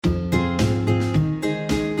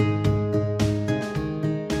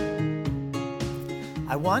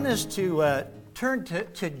want us to turn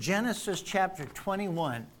to Genesis chapter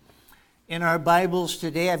 21 in our Bibles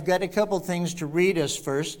today. I've got a couple things to read us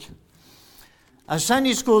first. A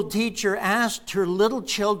Sunday school teacher asked her little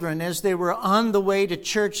children as they were on the way to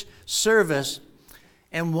church service,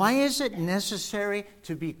 "And why is it necessary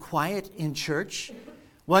to be quiet in church?"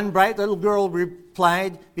 One bright little girl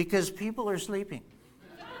replied, "Because people are sleeping."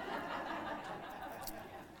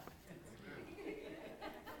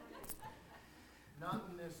 Not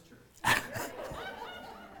in this church.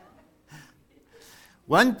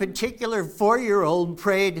 One particular 4-year-old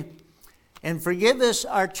prayed, "And forgive us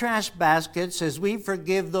our trash baskets as we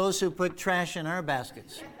forgive those who put trash in our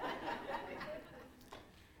baskets."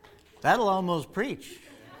 That'll almost preach.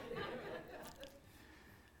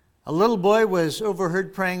 A little boy was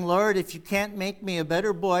overheard praying, "Lord, if you can't make me a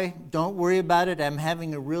better boy, don't worry about it. I'm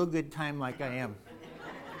having a real good time like I am."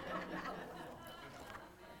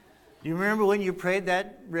 Do you remember when you prayed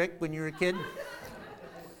that, Rick, when you were a kid?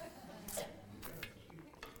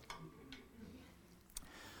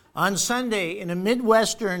 On Sunday, in a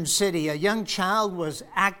Midwestern city, a young child was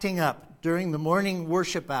acting up during the morning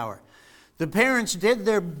worship hour. The parents did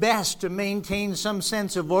their best to maintain some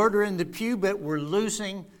sense of order in the pew, but were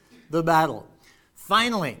losing the battle.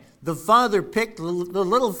 Finally, the father picked the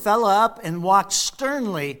little fella up and walked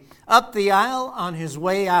sternly up the aisle on his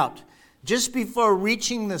way out. Just before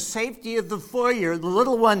reaching the safety of the foyer, the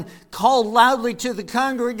little one called loudly to the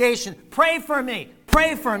congregation, "Pray for me!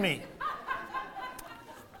 Pray for me!"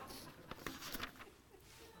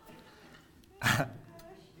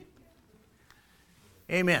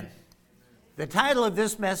 Amen. The title of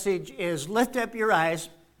this message is Lift Up Your Eyes,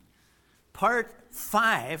 Part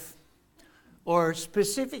 5, or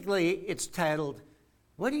specifically it's titled,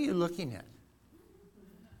 What are you looking at?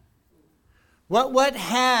 What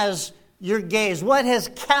has your gaze? What has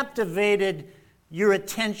captivated your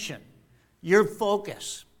attention, your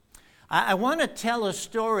focus? I want to tell a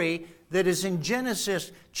story that is in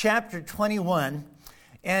Genesis chapter 21,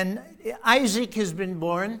 and Isaac has been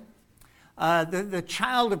born. The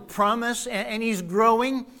child of promise, and he's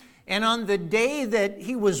growing. And on the day that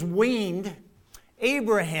he was weaned,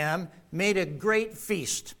 Abraham made a great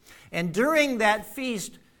feast. And during that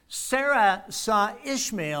feast, Sarah saw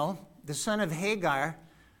Ishmael, the son of Hagar,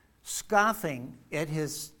 scoffing at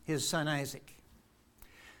his son Isaac.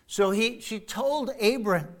 So she told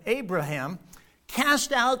Abraham,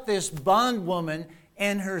 "Cast out this bondwoman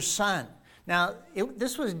and her son." Now,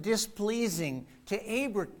 this was displeasing to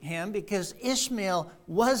Abraham because Ishmael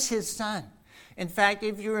was his son. In fact,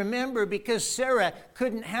 if you remember, because Sarah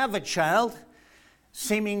couldn't have a child,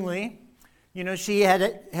 seemingly, she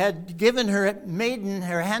had given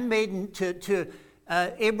her handmaiden to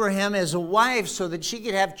Abraham as a wife so that she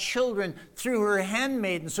could have children through her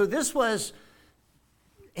handmaiden. So this was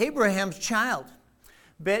Abraham's child.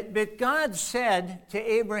 But God said to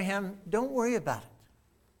Abraham, "Don't worry about it.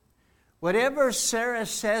 Whatever Sarah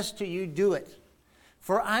says to you, do it.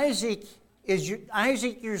 For Isaac,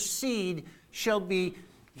 your seed shall be."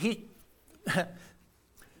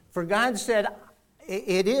 For God said,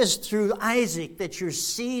 "It is through Isaac that your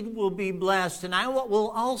seed will be blessed, and I'll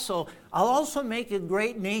also make a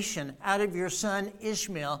great nation out of your son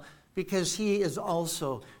Ishmael, because he is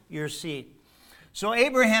also your seed." So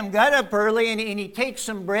Abraham got up early, and he takes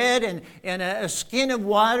some bread and a skin of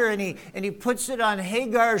water, and he puts it on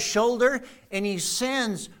Hagar's shoulder, and he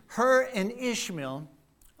sends her and Ishmael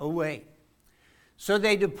away. So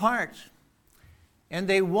they depart, and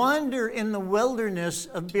they wander in the wilderness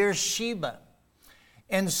of Beersheba.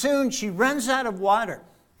 And soon she runs out of water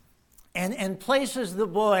and places the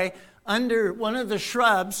boy under one of the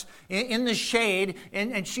shrubs in the shade,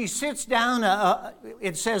 and she sits down,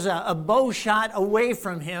 it says a bow shot away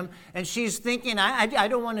from him, and she's thinking, I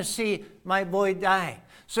don't want to see my boy die.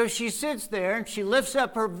 So she sits there, and she lifts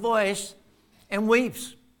up her voice and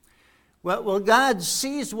weeps. Well, God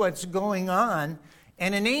sees what's going on,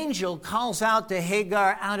 and an angel calls out to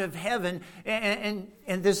Hagar out of heaven, and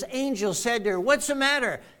this angel said to her, "What's the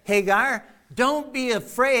matter, Hagar? Don't be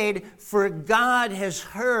afraid, for God has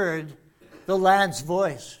heard the lad's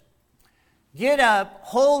voice. Get up,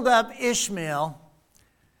 hold up Ishmael,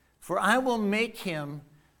 for I will make him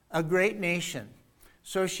a great nation."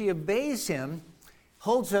 So she obeys him,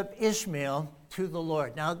 holds up Ishmael to the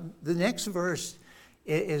Lord. Now, the next verse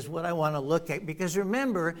is what I want to look at, because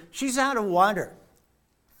remember, she's out of water.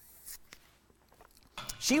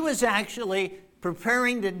 She was actually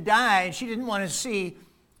preparing to die, and she didn't want to see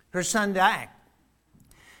her son die.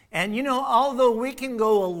 And although we can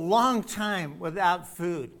go a long time without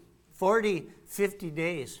food, 40, 50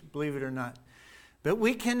 days, believe it or not, But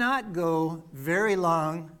we cannot go very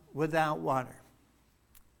long without water.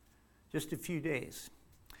 Just a few days.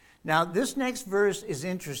 Now, this next verse is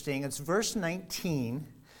interesting. It's verse 19,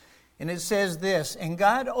 and it says this, "And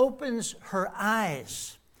God opens her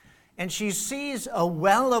eyes, and she sees a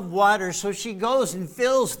well of water, so she goes and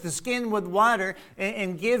fills the skin with water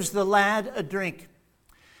and gives the lad a drink."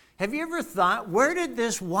 Have you ever thought, where did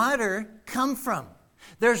this water come from?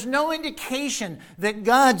 There's no indication that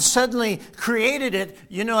God suddenly created it,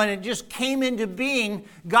 and it just came into being.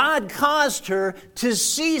 God caused her to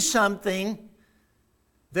see something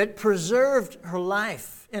that preserved her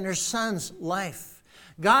life and her son's life.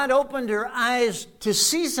 God opened her eyes to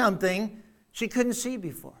see something she couldn't see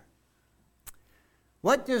before.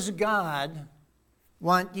 What does God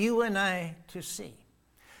want you and I to see?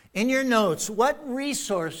 In your notes, what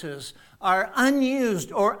resources are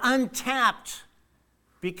unused or untapped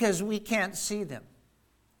because we can't see them?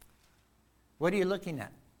 What are you looking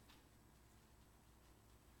at?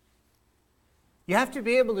 You have to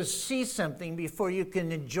be able to see something before you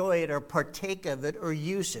can enjoy it or partake of it or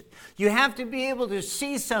use it. You have to be able to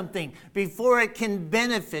see something before it can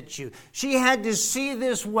benefit you. She had to see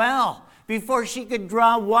this well before she could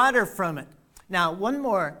draw water from it. Now, one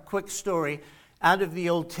more quick story out of the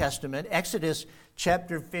Old Testament, Exodus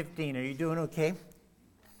chapter 15. Are you doing okay?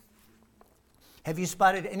 Have you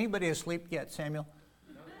spotted anybody asleep yet, Samuel?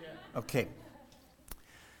 Not yet. Okay.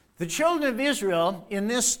 The children of Israel in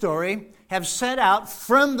this story have set out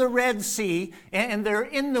from the Red Sea, and they're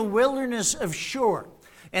in the wilderness of Shur.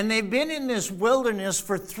 And they've been in this wilderness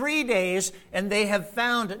for 3 days, and they have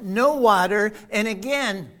found no water. And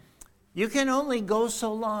again, you can only go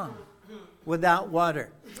so long without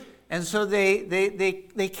water. And so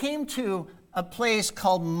they came to a place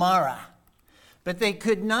called Marah. But they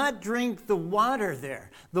could not drink the water there.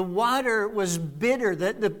 The water was bitter.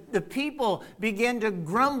 The people began to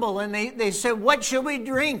grumble, and they said, "What shall we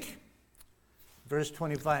drink?" Verse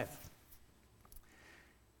 25.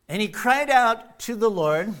 "And he cried out to the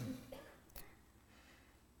Lord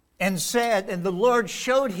and said," and the Lord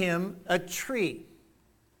showed him a tree.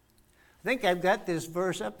 I think I've got this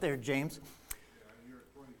verse up there, James. You're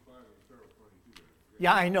at 25 and Sarah 22.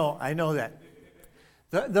 Yeah, I know that.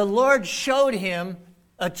 The Lord showed him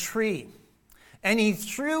a tree, and he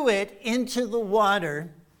threw it into the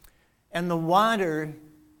water, and the water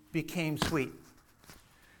became sweet.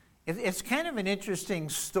 It's kind of an interesting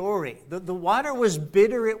story. The water was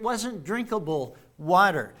bitter. It wasn't drinkable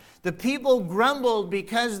water. The people grumbled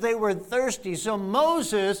because they were thirsty. So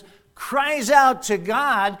Moses cries out to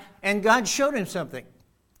God, and God showed him something.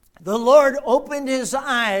 The Lord opened his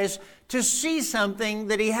eyes to see something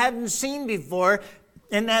that he hadn't seen before,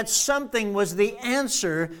 and that something was the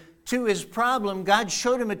answer to his problem. God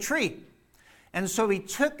showed him a tree. And so he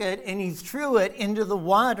took it and he threw it into the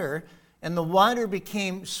water, and the water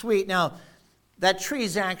became sweet. Now, that tree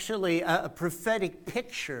is actually a prophetic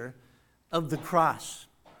picture of the cross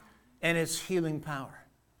and its healing power.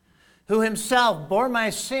 Who himself bore my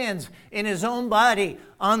sins in his own body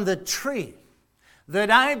on the tree,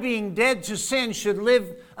 that I, being dead to sin, should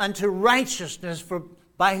live unto righteousness, for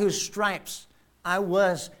by whose stripes I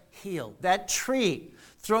was healed. That tree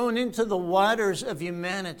thrown into the waters of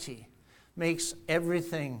humanity makes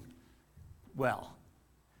everything well,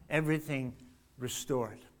 everything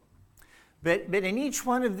restored. But in each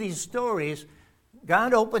one of these stories,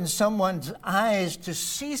 God opened someone's eyes to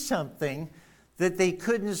see something that they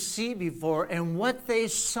couldn't see before, and what they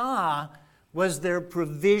saw was their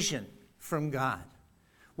provision from God.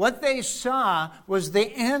 What they saw was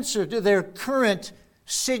the answer to their current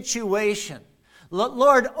situation.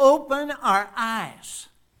 Lord, open our eyes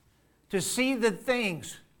to see the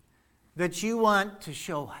things that you want to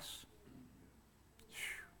show us.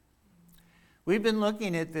 We've been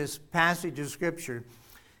looking at this passage of Scripture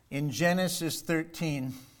in Genesis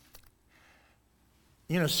 13.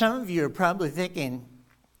 Some of you are probably thinking,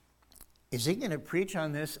 is he going to preach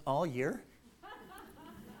on this all year?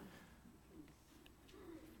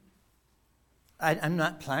 I'm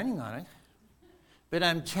not planning on it. But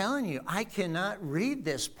I'm telling you, I cannot read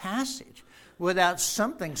this passage without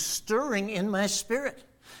something stirring in my spirit.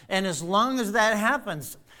 And as long as that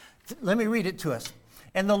happens, let me read it to us.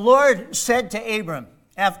 "And the Lord said to Abram,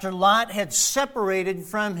 after Lot had separated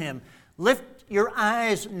from him, lift your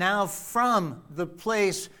eyes now from the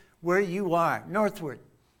place where you are, northward,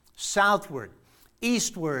 southward,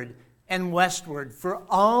 eastward, and westward, for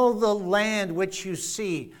all the land which you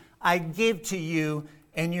see I give to you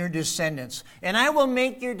and your descendants. And I will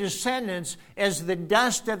make your descendants as the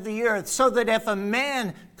dust of the earth, so that if a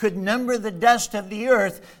man could number the dust of the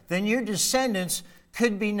earth, then your descendants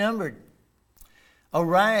could be numbered.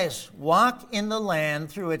 Arise, walk in the land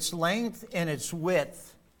through its length and its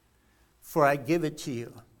width, for I give it to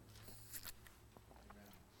you.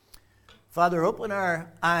 Father, open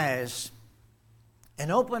our eyes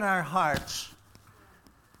and open our hearts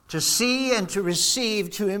to see and to receive,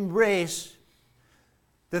 to embrace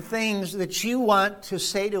the things that you want to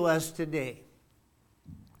say to us today.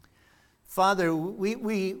 Father,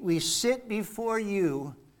 we sit before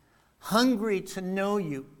you hungry to know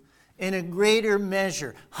you in a greater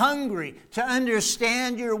measure, hungry to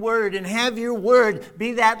understand your word and have your word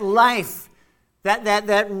be that life,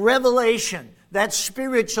 that revelation, that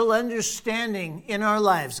spiritual understanding in our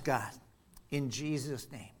lives, God. In Jesus'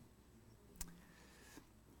 name.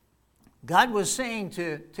 God was saying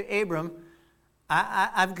to Abram,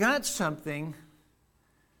 I've got something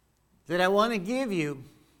that I want to give you.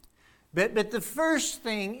 But the first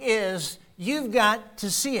thing is, you've got to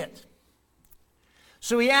see it.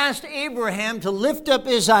 So he asked Abraham to lift up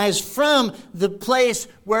his eyes from the place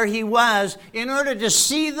where he was in order to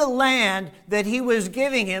see the land that he was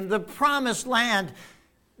giving him, the promised land.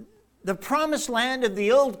 The promised land of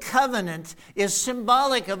the Old Covenant is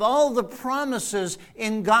symbolic of all the promises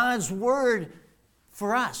in God's Word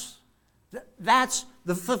for us. That's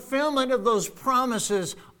the fulfillment of those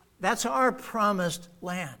promises. That's our promised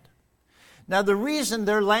land. Now, the reason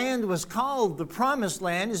their land was called the Promised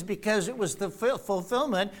Land is because it was the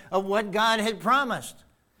fulfillment of what God had promised.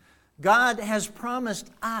 God has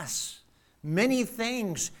promised us many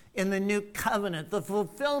things in the new covenant. The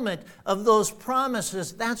fulfillment of those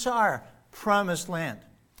promises, that's our promised land.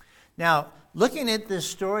 Now, looking at this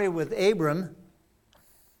story with Abram,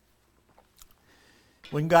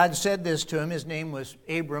 when God said this to him, his name was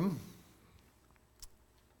Abram.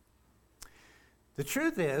 The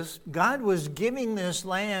truth is, God was giving this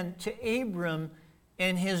land to Abram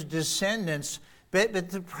and his descendants,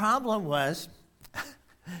 but the problem was,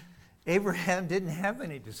 Abraham didn't have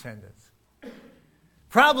any descendants.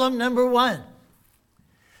 Problem number one.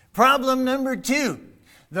 Problem number two.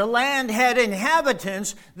 The land had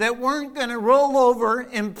inhabitants that weren't going to roll over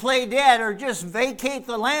and play dead or just vacate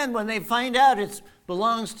the land when they find out it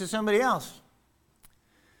belongs to somebody else.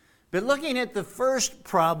 But looking at the first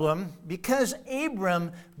problem, because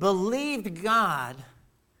Abram believed God,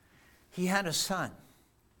 he had a son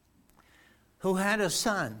who had 12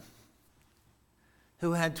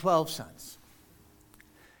 sons.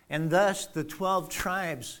 And thus the 12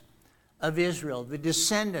 tribes of Israel, the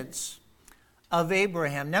descendants of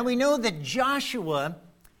Abraham. Now we know that Joshua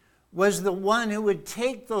was the one who would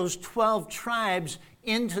take those 12 tribes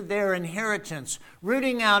into their inheritance,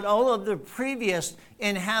 rooting out all of the previous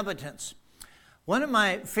inhabitants. One of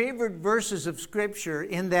my favorite verses of Scripture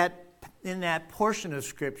in that portion of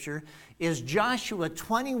Scripture is Joshua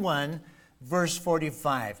 21, verse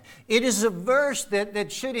 45. It is a verse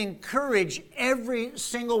that should encourage every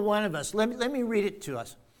single one of us. Let me read it to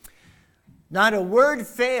us. Not a word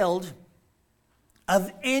failed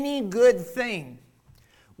of any good thing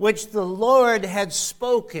which the Lord had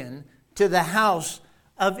spoken to the house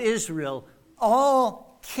of Israel,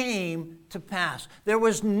 all came to pass. There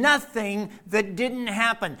was nothing that didn't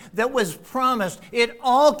happen, that was promised. It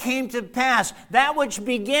all came to pass. That which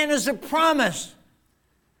began as a promise,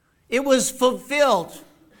 it was fulfilled.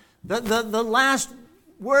 The last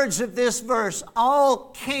words of this verse,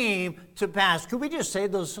 all came to pass. Could we just say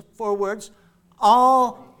those 4 words?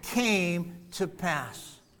 All came to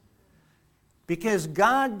pass. Because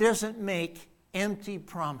God doesn't make empty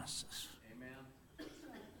promises.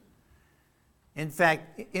 In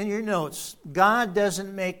fact, in your notes, God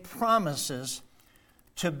doesn't make promises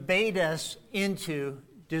to bait us into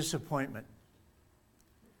disappointment.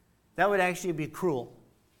 That would actually be cruel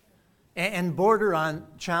and border on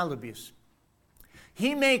child abuse.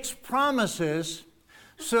 He makes promises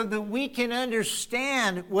so that we can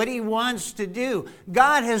understand what He wants to do.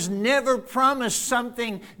 God has never promised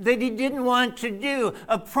something that He didn't want to do.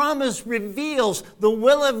 A promise reveals the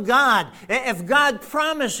will of God. If God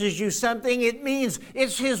promises you something, it means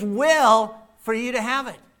it's His will for you to have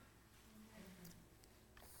it.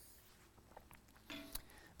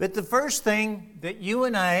 But the first thing that you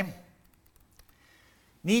and I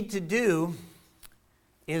need to do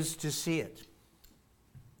is to see it.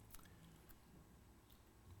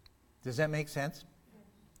 Does that make sense?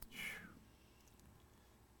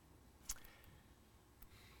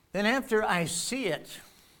 Then after I see it,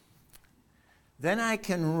 then I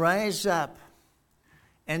can rise up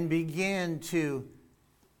and begin to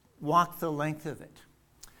walk the length of it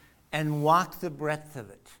and walk the breadth of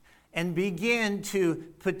it and begin to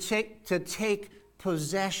take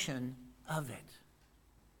possession of it.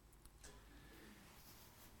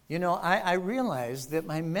 You know, I realize that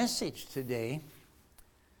my message today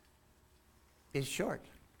is short.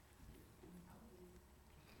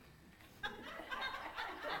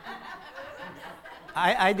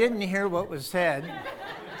 I didn't hear what was said.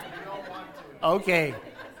 Okay.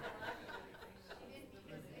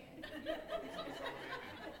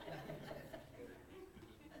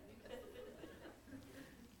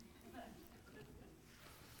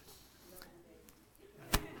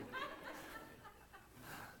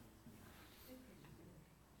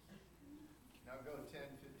 Now go 10,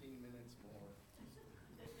 15 minutes more.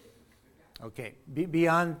 Okay.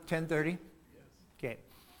 Beyond 10:30? Yes. Okay.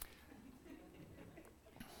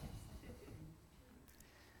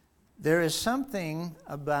 There is something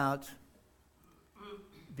about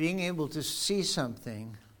being able to see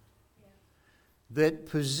something that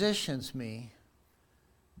positions me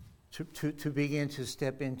to begin to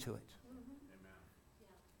step into it.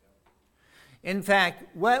 In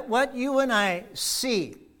fact, what you and I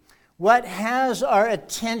see, what has our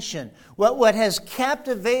attention, what has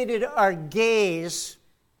captivated our gaze,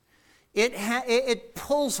 it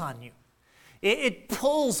pulls on you. It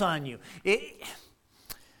pulls on you.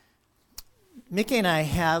 Mickey and I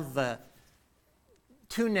have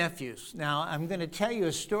 2 nephews. Now, I'm going to tell you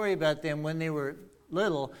a story about them when they were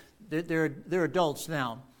little. They're adults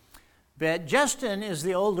now. But Justin is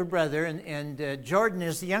the older brother, and Jordan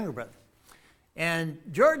is the younger brother. And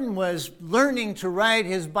Jordan was learning to ride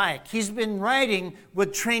his bike. He's been riding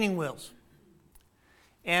with training wheels.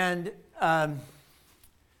 And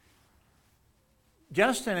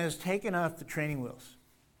Justin has taken off the training wheels.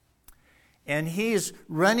 And he's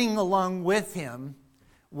running along with him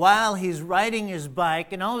while he's riding his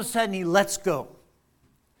bike, and all of a sudden he lets go.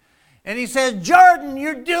 And he says, "Jordan,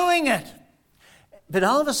 you're doing it." But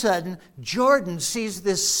all of a sudden, Jordan sees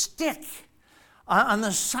this stick on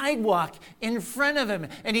the sidewalk in front of him,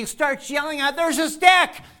 and he starts yelling out, "There's a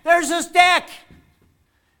stick! There's a stick!"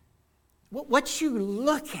 What you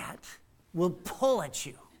look at will pull at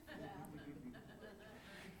you.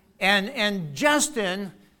 And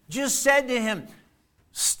Justin just said to him,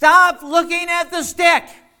 "Stop looking at the stick."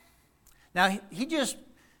 Now, he just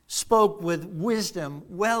spoke with wisdom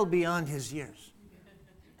well beyond his years.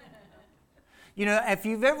 You know, if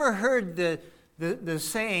you've ever heard the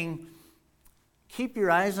saying, "Keep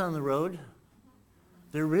your eyes on the road,"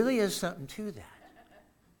 there really is something to that.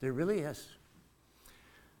 There really is.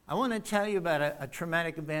 I want to tell you about a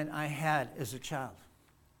traumatic event I had as a child.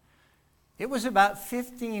 It was about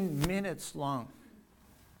 15 minutes long.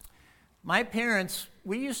 My parents,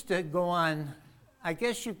 we used to go on, I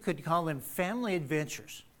guess you could call them family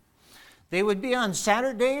adventures. They would be on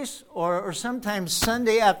Saturdays or sometimes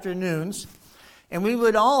Sunday afternoons, and we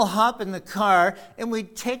would all hop in the car and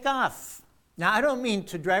we'd take off. Now, I don't mean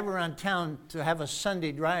to drive around town to have a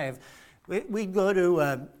Sunday drive. We'd go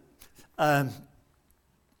to,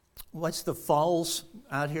 what's the falls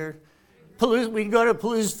out here? We'd go to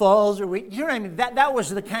Palouse Falls, you know what I mean? That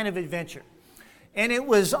was the kind of adventure. And it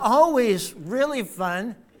was always really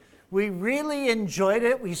fun. We really enjoyed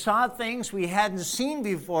it. We saw things we hadn't seen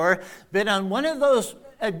before. But on one of those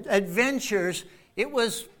adventures, it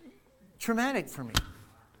was traumatic for me.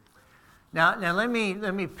 Now let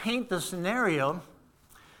me paint the scenario.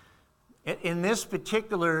 In this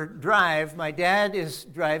particular drive, my dad is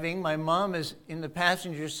driving. My mom is in the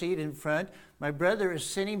passenger seat in front. My brother is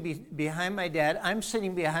sitting behind my dad. I'm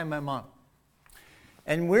sitting behind my mom.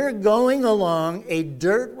 And we're going along a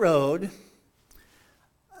dirt road.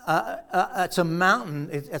 It's a mountain.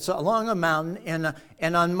 It's along a mountain.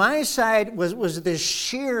 And on my side was this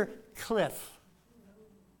sheer cliff.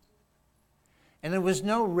 And there was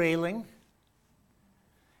no railing.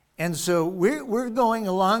 And so we're going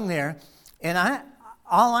along there. And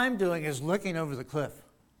all I'm doing is looking over the cliff.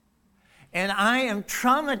 And I am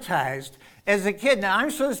traumatized as a kid. Now, I'm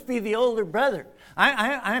supposed to be the older brother.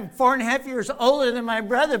 I'm 4.5 years older than my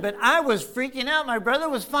brother, but I was freaking out. My brother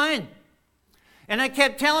was fine. And I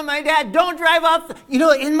kept telling my dad, "Don't drive off."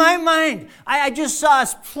 In my mind, I just saw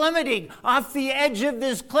us plummeting off the edge of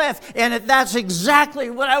this cliff. And that's exactly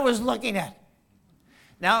what I was looking at.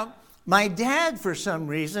 Now, my dad, for some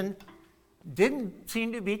reason, didn't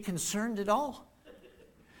seem to be concerned at all.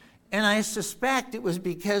 And I suspect it was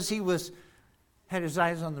because he had his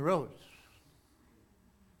eyes on the road.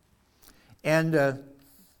 And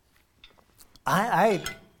I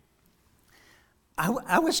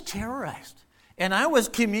was terrorized. And I was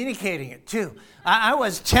communicating it too. I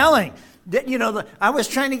was telling that, I was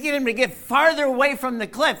trying to get him to get farther away from the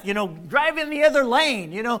cliff, drive in the other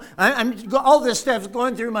lane, all this stuff's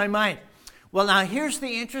going through my mind. Well, now here's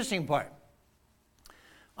the interesting part.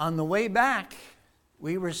 On the way back,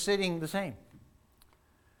 we were sitting the same.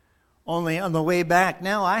 Only on the way back,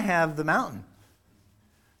 now I have the mountain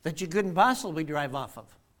that you couldn't possibly drive off of.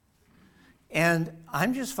 And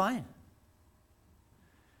I'm just fine.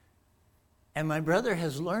 And my brother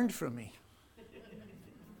has learned from me.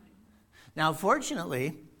 Now,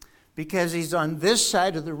 fortunately, because he's on this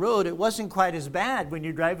side of the road, it wasn't quite as bad when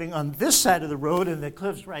you're driving on this side of the road and the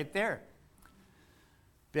cliff's right there.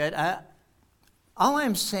 But all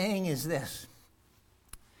I'm saying is this.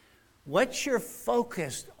 What you're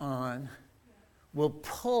focused on will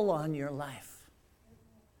pull on your life.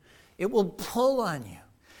 It will pull on you.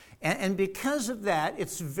 And because of that,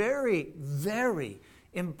 it's very, very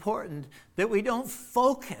important that we don't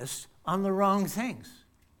focus on the wrong things.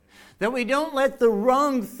 That we don't let the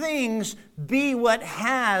wrong things be what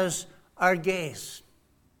has our gaze.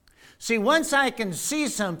 See, once I can see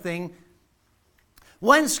something,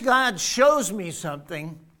 once God shows me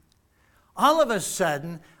something, all of a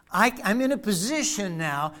sudden, I'm in a position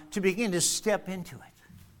now to begin to step into it.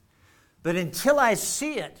 But until I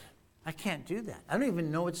see it, I can't do that. I don't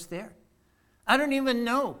even know it's there. I don't even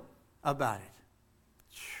know about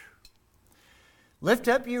it. Lift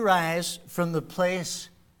up your eyes from the place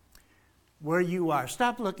where you are.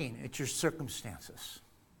 Stop looking at your circumstances.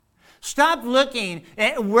 Stop looking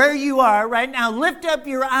at where you are right now. Lift up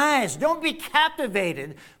your eyes. Don't be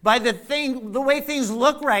captivated by the way things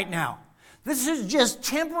look right now. This is just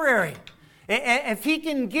temporary. If he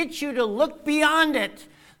can get you to look beyond it,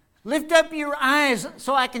 lift up your eyes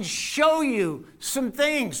so I can show you some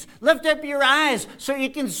things. Lift up your eyes so you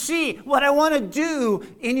can see what I want to do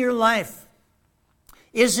in your life.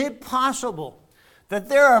 Is it possible that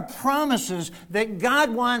there are promises that God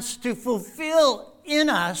wants to fulfill in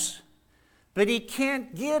us, but he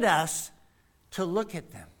can't get us to look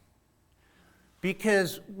at them?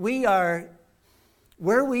 Because where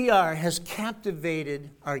we are has captivated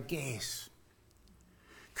our gaze.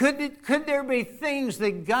 Could there be things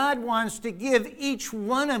that God wants to give each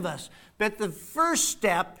one of us? But the first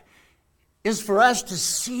step is for us to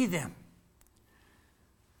see them.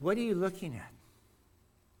 What are you looking at?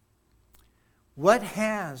 What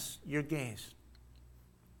has your gaze?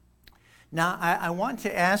 Now, I want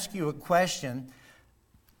to ask you a question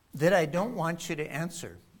that I don't want you to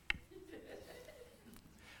answer.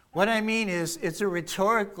 What I mean is, it's a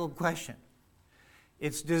rhetorical question.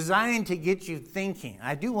 It's designed to get you thinking.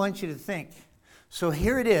 I do want you to think. So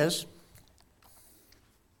here it is.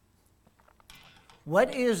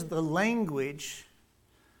 What is the language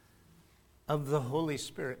of the Holy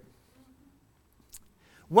Spirit?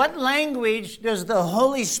 What language does the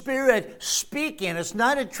Holy Spirit speak in? It's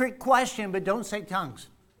not a trick question, but don't say tongues.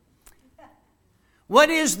 What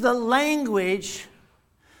is the language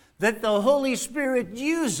that the Holy Spirit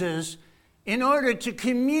uses in order to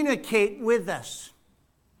communicate with us?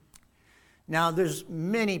 Now, there's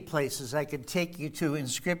many places I could take you to in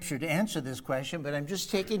Scripture to answer this question, but I'm just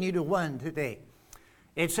taking you to one today.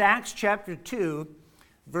 It's Acts chapter 2,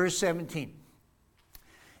 verse 17.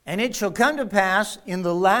 And it shall come to pass in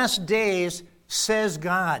the last days, says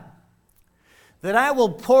God, that I will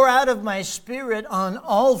pour out of my Spirit on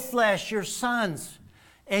all flesh. Your sons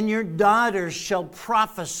and your daughters shall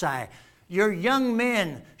prophesy. Your young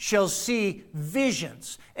men shall see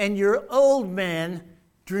visions, and your old men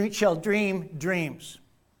shall dream dreams.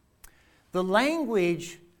 The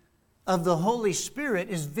language of the Holy Spirit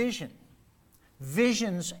is vision,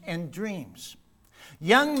 visions and dreams.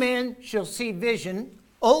 Young men shall see vision,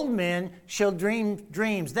 old men shall dream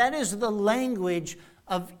dreams. That is the language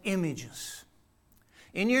of images.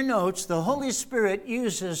 In your notes, the Holy Spirit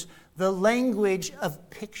uses the language of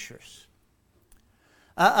pictures.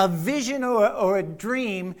 A vision or a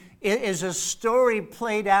dream is a story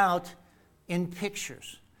played out in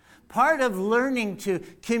pictures. Part of learning to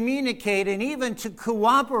communicate and even to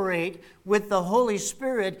cooperate with the Holy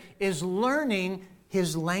Spirit is learning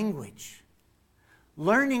his language.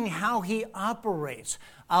 Learning how he operates.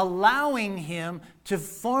 Allowing him to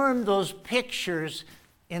form those pictures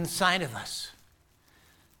inside of us.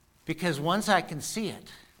 Because once I can see it,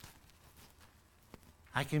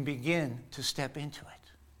 I can begin to step into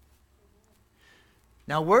it.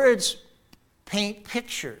 Now, words paint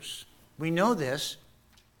pictures. We know this.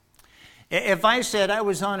 If I said I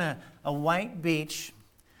was on a white beach,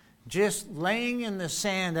 just laying in the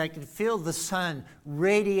sand, I could feel the sun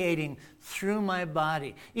radiating through my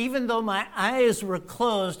body. Even though my eyes were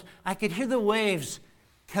closed, I could hear the waves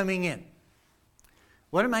coming in.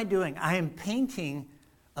 What am I doing? I am painting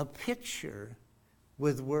a picture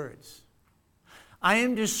with words. I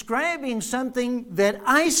am describing something that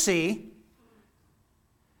I see,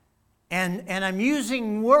 And I'm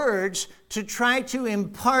using words to try to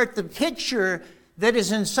impart the picture that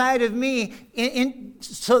is inside of me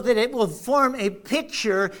so that it will form a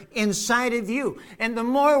picture inside of you. And the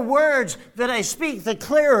more words that I speak, the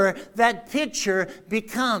clearer that picture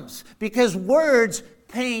becomes. Because words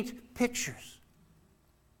paint pictures.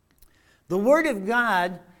 The Word of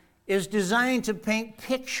God is designed to paint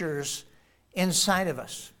pictures inside of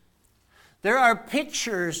us. There are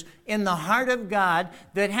pictures in the heart of God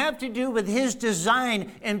that have to do with His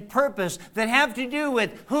design and purpose, that have to do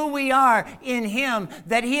with who we are in Him,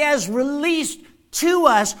 that He has released to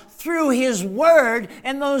us through His Word,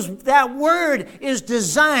 and that Word is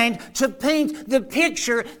designed to paint the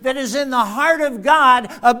picture that is in the heart of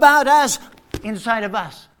God about us, inside of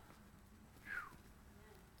us.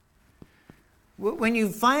 When you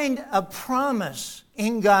find a promise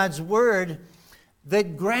in God's Word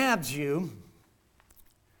that grabs you,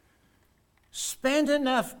 spend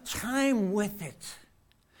enough time with it.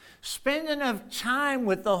 Spend enough time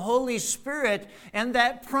with the Holy Spirit and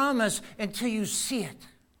that promise until you see it.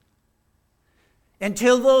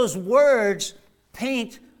 Until those words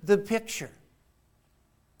paint the picture.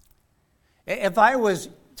 If I was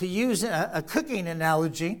to use a cooking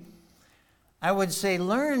analogy, I would say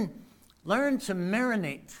learn to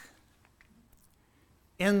marinate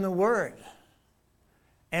in the Word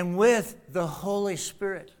and with the Holy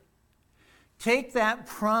Spirit. Take that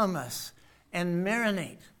promise and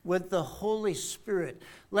marinate with the Holy Spirit.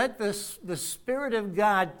 Let the Spirit of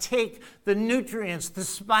God take the nutrients, the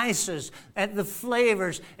spices, and the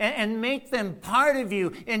flavors, and make them part of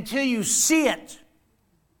you until you see it.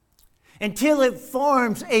 Until it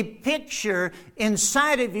forms a picture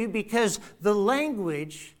inside of you, because the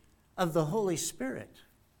language of the Holy Spirit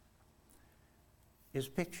is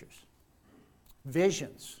pictures,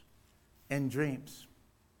 visions, and dreams.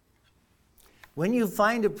 When you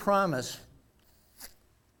find a promise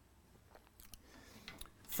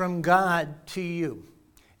from God to you,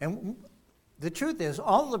 and the truth is,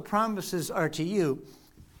 all the promises are to you,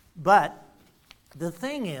 but the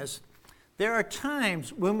thing is, there are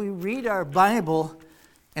times when we read our Bible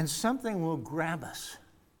and something will grab us.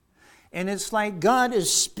 And it's like God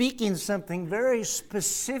is speaking something very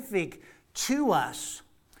specific to us.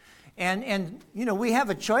 And you know, we have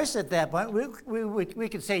a choice at that point. We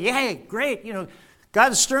could say, yay, great, you know,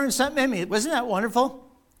 God's stirring something in me. Wasn't that wonderful?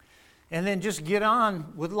 And then just get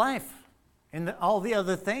on with life and all the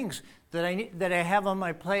other things that I have on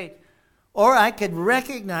my plate. Or I could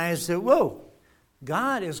recognize that, whoa,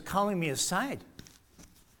 God is calling me aside.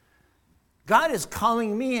 God is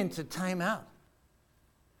calling me into time out.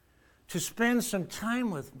 To spend some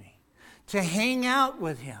time with me. To hang out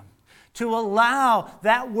with Him. To allow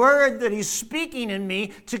that word that He's speaking in me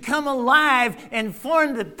to come alive and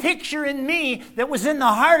form the picture in me that was in the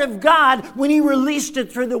heart of God when He released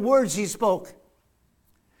it through the words He spoke.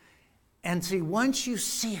 And see, once you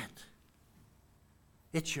see it,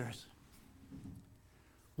 it's yours.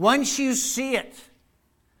 Once you see it,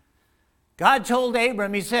 God told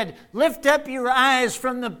Abram, He said, lift up your eyes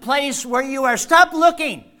from the place where you are. Stop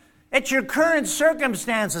looking at your current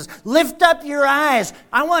circumstances. Lift up your eyes.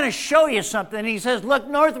 I want to show you something. And He says, look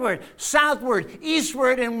northward, southward,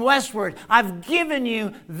 eastward, and westward. I've given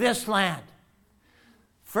you this land.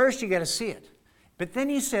 First, you got to see it. But then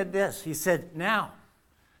He said this. He said, now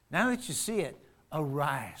that you see it,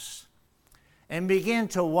 arise and begin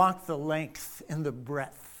to walk the length and the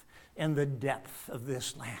breadth and the depth of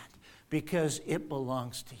this land, because it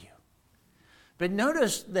belongs to you. But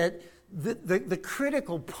notice that the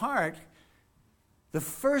critical part, the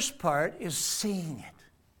first part, is seeing it.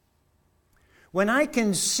 When I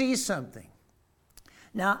can see something.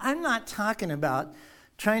 Now, I'm not talking about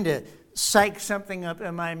trying to psych something up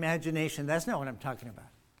in my imagination. That's not what I'm talking about.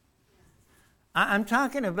 I'm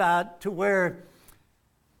talking about to where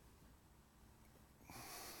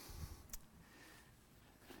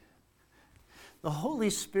the Holy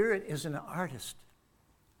Spirit is an artist.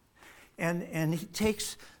 And He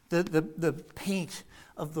takes the paint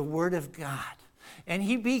of the Word of God, and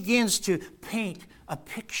He begins to paint a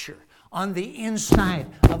picture on the inside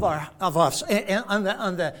of us, on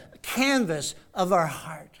the canvas of our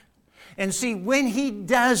heart. And see, when He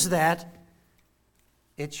does that,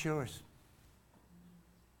 it's yours.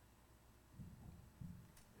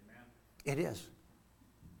 Amen. It is.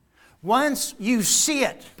 Once you see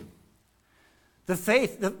it, the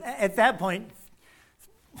faith, at that point,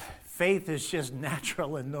 faith is just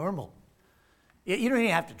natural and normal. You don't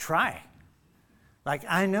even have to try. Like,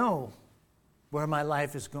 I know where my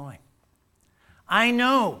life is going. I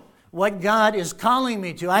know what God is calling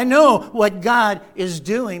me to. I know what God is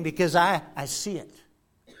doing because I see it.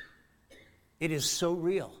 It is so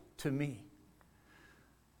real to me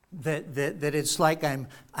that it's like I'm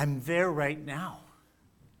there right now.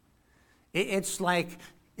 It's like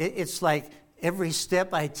every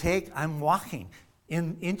step I take, I'm walking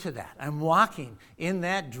into that. I'm walking in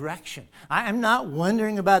that direction. I'm not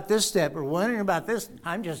wondering about this step or wondering about this.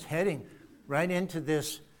 I'm just heading right into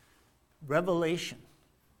this revelation,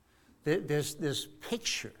 this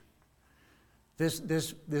picture,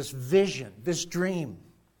 this vision, this dream.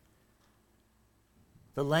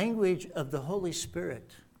 The language of the Holy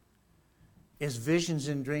Spirit is visions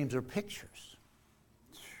and dreams or pictures.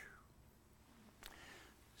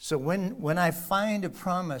 So when I find a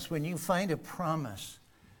promise, when you find a promise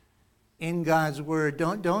in God's Word,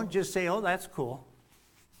 don't just say, oh, that's cool.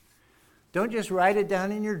 Don't just write it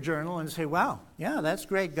down in your journal and say, wow, yeah, that's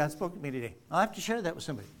great. God spoke to me today. I'll have to share that with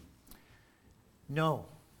somebody. No.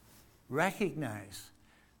 Recognize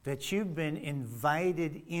that you've been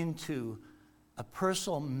invited into a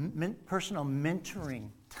personal mentoring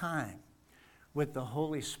time with the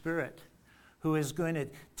Holy Spirit, who is going to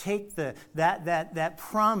take that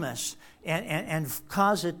promise and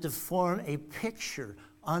cause it to form a picture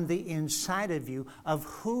on the inside of you of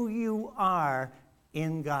who you are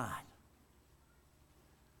in God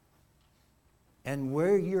and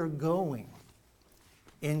where you're going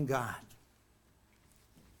in God.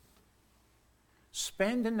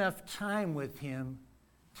 Spend enough time with Him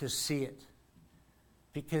to see it,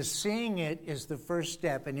 because seeing it is the first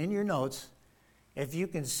step. And in your notes, if you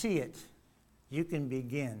can see it, you can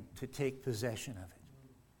begin to take possession of it.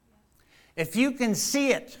 If you can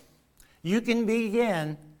see it, you can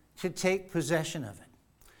begin to take possession of it.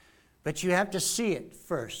 But you have to see it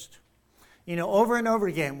first. You know, over and over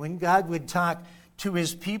again, when God would talk to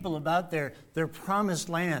His people about their promised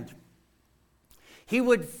land, He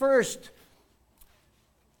would first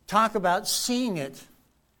talk about seeing it.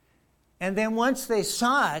 And then once they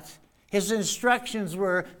saw it, His instructions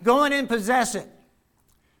were, go on and possess it.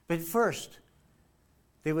 But first,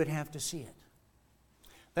 they would have to see it.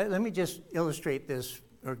 Let me just illustrate this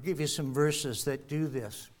or give you some verses that do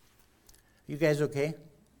this. You guys okay?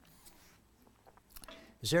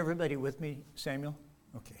 Is everybody with me, Samuel?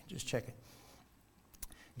 Okay, just check it.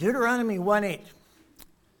 Deuteronomy 1:8.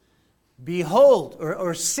 Behold,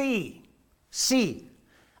 or see,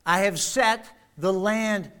 I have set the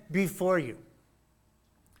land before you.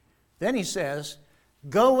 Then he says,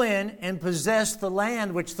 go in and possess the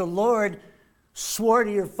land which the Lord swore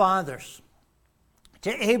to your fathers,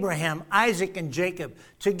 to Abraham, Isaac, and Jacob,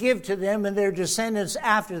 to give to them and their descendants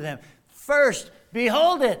after them. First,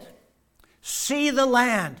 behold it. See the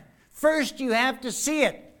land. First, you have to see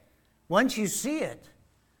it. Once you see it,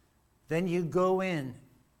 then you go in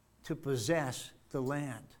to possess the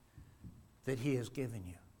land that He has given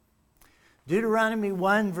you. Deuteronomy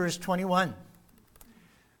 1, verse 21.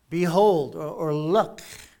 Behold, or look,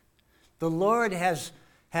 the Lord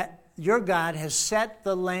your God has set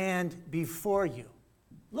the land before you.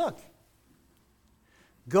 Look.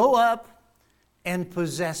 Go up and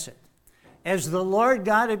possess it. As the Lord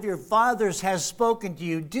God of your fathers has spoken to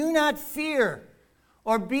you, do not fear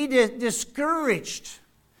or be discouraged.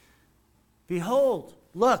 Behold,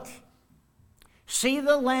 look, see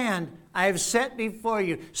the land I have set before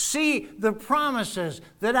you. See the promises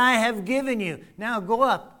that I have given you. Now go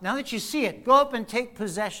up. Now that you see it, go up and take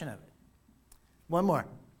possession of it. One more.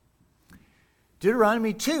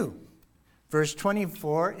 Deuteronomy 2, verse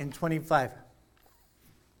 24 and 25.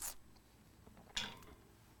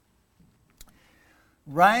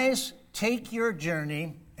 Rise, take your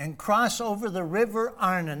journey, and cross over the river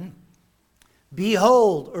Arnon.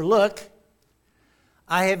 Behold, or look,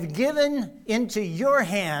 I have given into your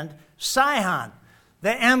hand Sihon,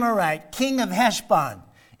 the Amorite, king of Heshbon,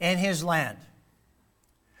 and his land.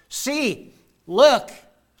 See, look,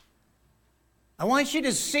 I want you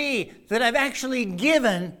to see that I've actually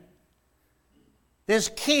given this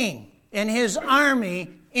king and his army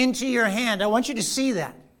into your hand. I want you to see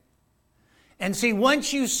that. And see,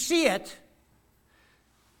 once you see it,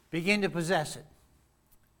 begin to possess it.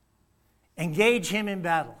 Engage him in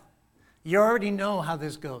battle. You already know how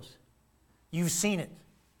this goes. You've seen it.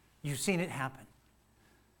 You've seen it happen.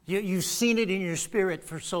 You've seen it in your spirit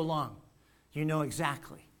for so long. You know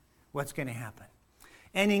exactly what's going to happen.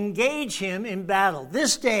 And engage him in battle.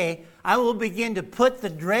 This day I will begin to put the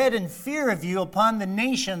dread and fear of you upon the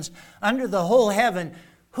nations under the whole heaven.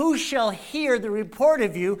 Who shall hear the report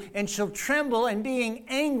of you and shall tremble and be in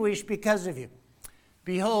anguish because of you?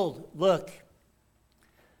 Behold, look,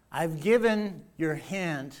 I've given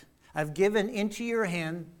into your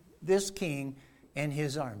hand this king and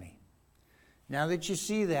his army. Now that you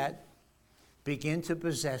see that, begin to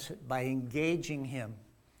possess it by engaging Him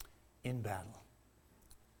in battle.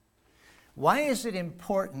 Why is it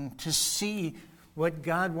important to see what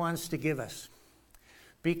God wants to give us?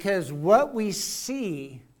 Because what we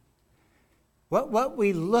see, what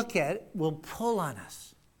we look at, will pull on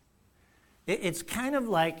us. It's kind of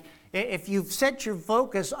like if you've set your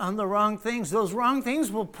focus on the wrong things, those wrong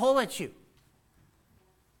things will pull at you.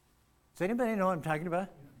 Does anybody know what I'm talking about?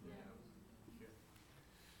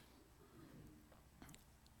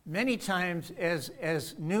 Many times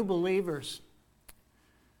as new believers,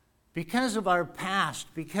 because of our past,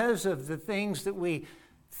 because of the things that we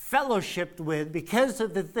fellowshipped with, because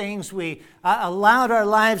of the things we allowed our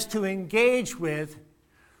lives to engage with,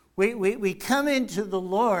 we come into the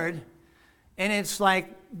Lord, and it's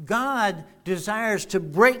like God desires to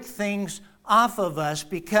break things off of us,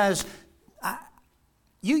 because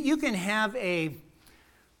you can have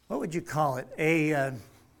what would you call it?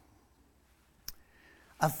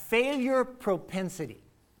 A failure propensity.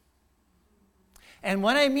 And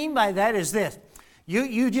what I mean by that is this.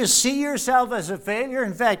 You just see yourself as a failure.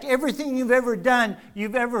 In fact, everything you've ever done,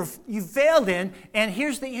 you've failed in. And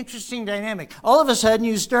here's the interesting dynamic. All of a sudden,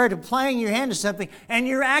 you start applying your hand to something, and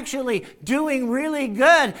you're actually doing really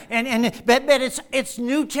good. But it's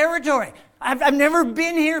new territory. I've never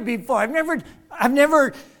been here before. I've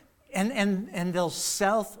never, and they'll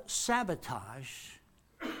self-sabotage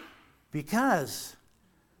because,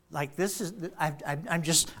 like, this is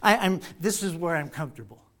where I'm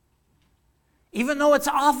comfortable. Even though it's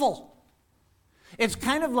awful. It's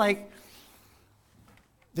kind of like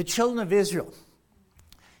the children of Israel.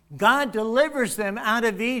 God delivers them out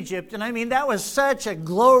of Egypt, and I mean, that was such a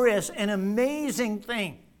glorious and amazing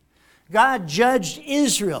thing. God judged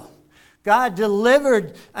Israel. God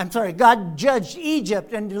judged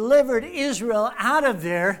Egypt and delivered Israel out of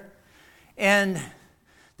there, and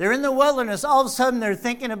they're in the wilderness. All of a sudden, they're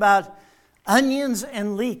thinking about onions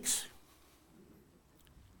and leeks.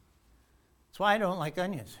 That's why I don't like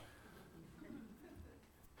onions.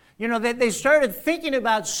 You know, they started thinking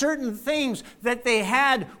about certain things that they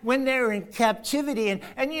had when they were in captivity.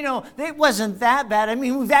 And you know, it wasn't that bad. I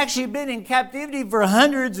mean, we've actually been in captivity for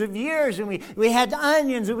hundreds of years. And we had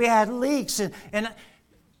onions and we had leeks. And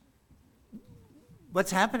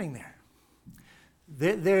what's happening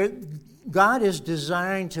there? God is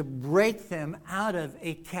designed to break them out of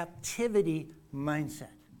a captivity mindset.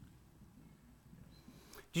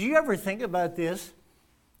 Do you ever think about this?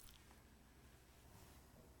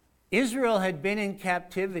 Israel had been in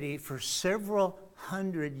captivity for several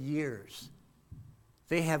hundred years.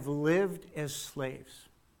 They have lived as slaves.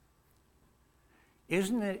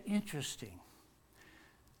 Isn't it interesting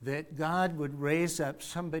that God would raise up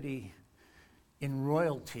somebody in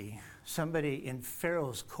royalty, somebody in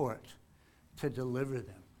Pharaoh's court, to deliver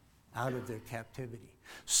them out of their captivity?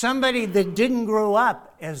 Somebody that didn't grow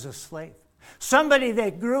up as a slave. Somebody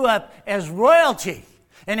that grew up as royalty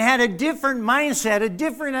and had a different mindset, a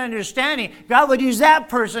different understanding. God would use that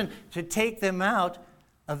person to take them out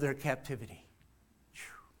of their captivity.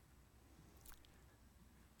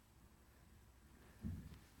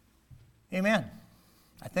 Amen.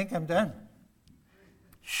 I think I'm done.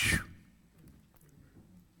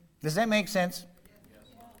 Does that make sense?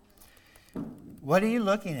 What are you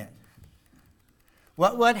looking at?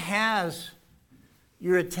 What has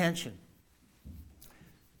your attention?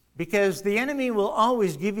 Because the enemy will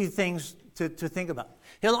always give you things to think about.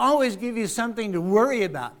 He'll always give you something to worry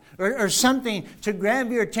about or something to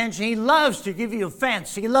grab your attention. He loves to give you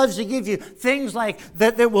offense. He loves to give you things like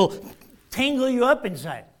that will tangle you up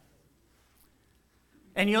inside.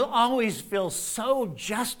 And you'll always feel so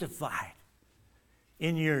justified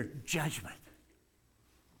in your judgment.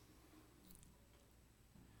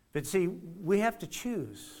 But see, we have to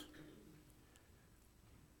choose.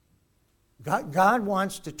 God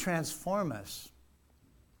wants to transform us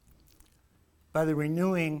by the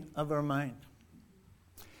renewing of our mind.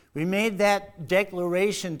 We made that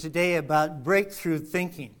declaration today about breakthrough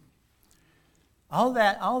thinking. All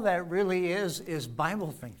that really is Bible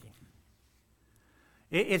thinking.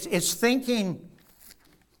 It's thinking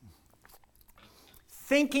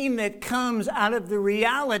that comes out of the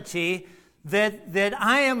reality that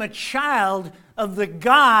I am a child of the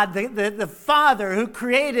God, the Father who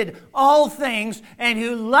created all things and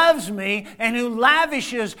who loves me and who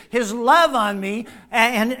lavishes His love on me.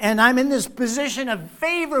 And I'm in this position of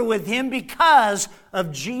favor with Him because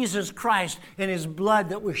of Jesus Christ and His blood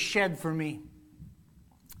that was shed for me.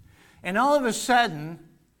 And all of a sudden,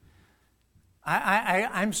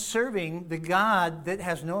 I'm serving the God that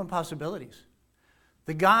has no impossibilities.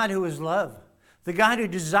 The God who is love. The God who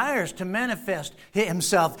desires to manifest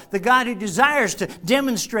himself. The God who desires to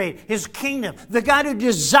demonstrate his kingdom. The God who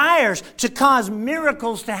desires to cause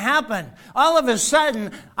miracles to happen. All of a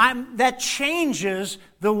sudden, that changes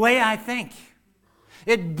the way I think.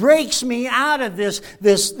 It breaks me out of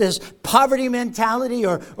this poverty mentality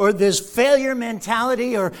or this failure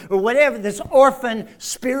mentality or whatever, this orphan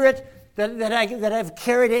spirit that I've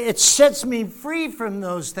carried. It sets me free from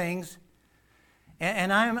those things.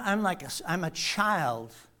 And I'm a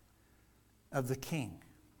child of the King.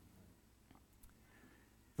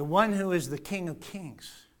 The one who is the King of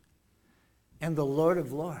Kings and the Lord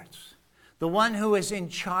of Lords. The one who is in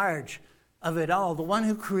charge of it all. The one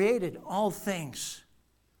who created all things.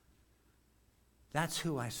 That's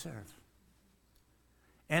who I serve.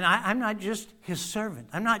 And I'm not just his servant.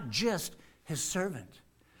 I'm not just his servant.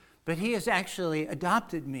 But he has actually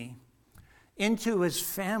adopted me into his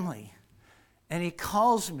family. And he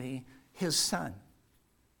calls me his son.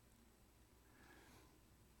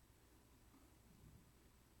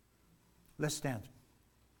 Let's stand.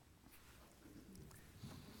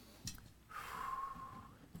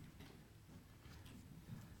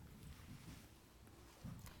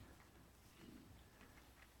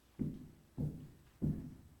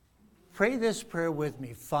 Pray this prayer with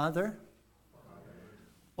me. Father,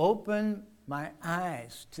 open my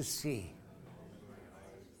eyes to see.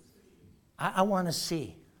 I want to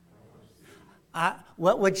see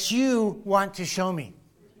what you want to show me.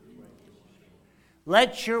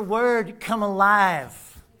 Let your word come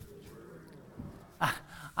alive.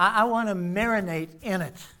 I want to marinate in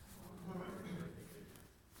it.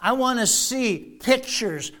 I want to see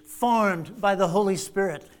pictures formed by the Holy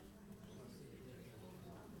Spirit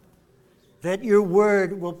that your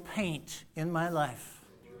word will paint in my life.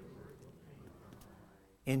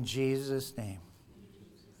 In Jesus' name.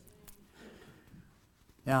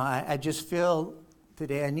 Now, I just feel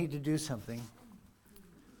today I need to do something.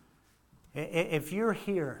 If you're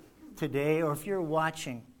here today, or if you're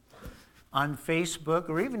watching on Facebook,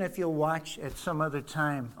 or even if you'll watch at some other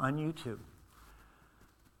time on YouTube,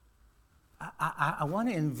 I want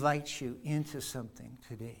to invite you into something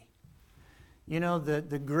today. You know,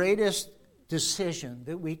 the greatest decision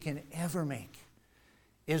that we can ever make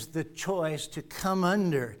is the choice to come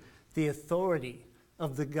under the authority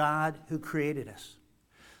of the God who created us.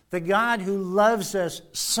 The God who loves us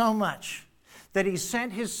so much that he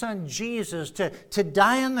sent his son Jesus to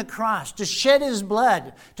die on the cross, to shed his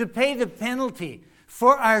blood, to pay the penalty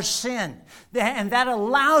for our sin. And that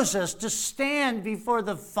allows us to stand before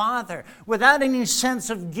the Father without any sense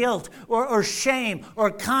of guilt or shame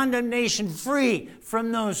or condemnation, free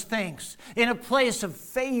from those things, in a place of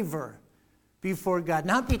favor before God.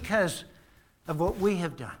 Not because of what we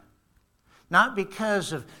have done. Not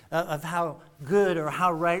because of how good or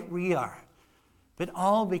how right we are, but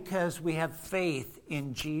all because we have faith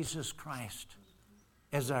in Jesus Christ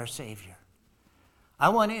as our Savior. I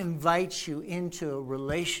want to invite you into a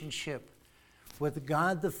relationship with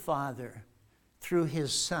God the Father through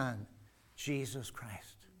his Son, Jesus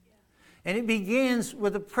Christ. And it begins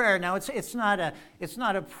with a prayer. Now, it's not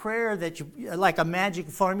a prayer that you, like a magic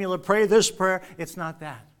formula, pray this prayer. It's not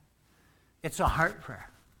that. It's a heart prayer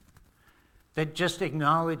that just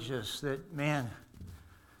acknowledges that, man,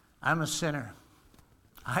 I'm a sinner.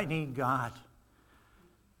 I need God.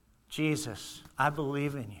 Jesus, I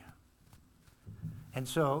believe in you. And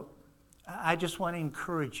so I just want to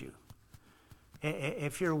encourage you.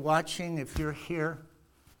 If you're watching, if you're here,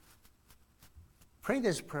 pray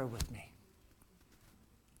this prayer with me.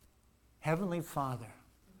 Heavenly Father,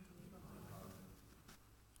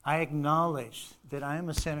 I acknowledge that I am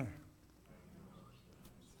a sinner,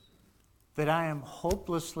 that I am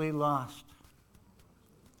hopelessly lost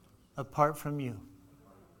apart from you.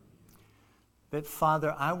 That,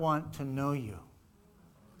 Father, I want to know you.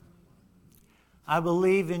 I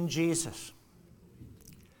believe in Jesus.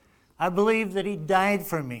 I believe that he died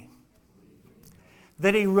for me,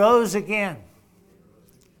 that he rose again,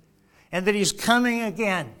 and that he's coming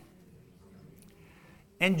again.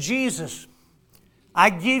 And Jesus, I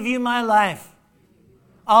give you my life,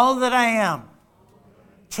 all that I am.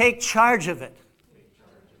 Take charge of it.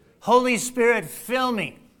 Holy Spirit, fill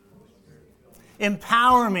me.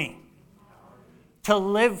 Empower me to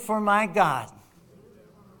live for my God.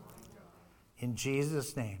 In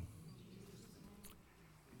Jesus' name.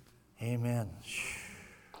 Amen.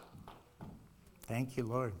 Thank you,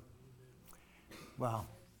 Lord. Wow.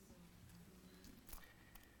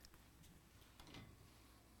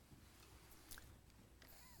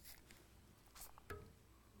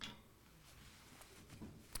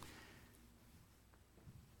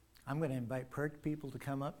 I'm going to invite prayer people to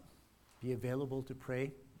come up. be available to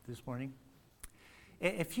pray this morning.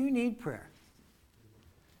 If you need prayer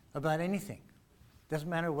about anything, doesn't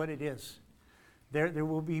matter what it is, there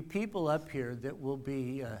will be people up here that will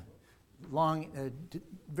be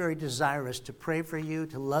very desirous to pray for you,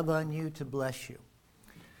 to love on you, to bless you.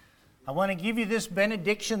 I want to give you this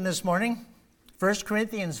benediction this morning. 1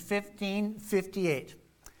 Corinthians 15:58.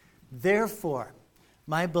 Therefore,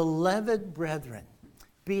 my beloved brethren,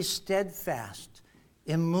 be steadfast,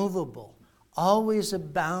 immovable, always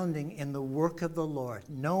abounding in the work of the Lord,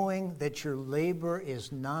 knowing that your labor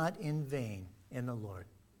is not in vain in the Lord.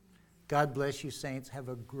 God bless you, saints. Have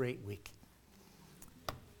a great week.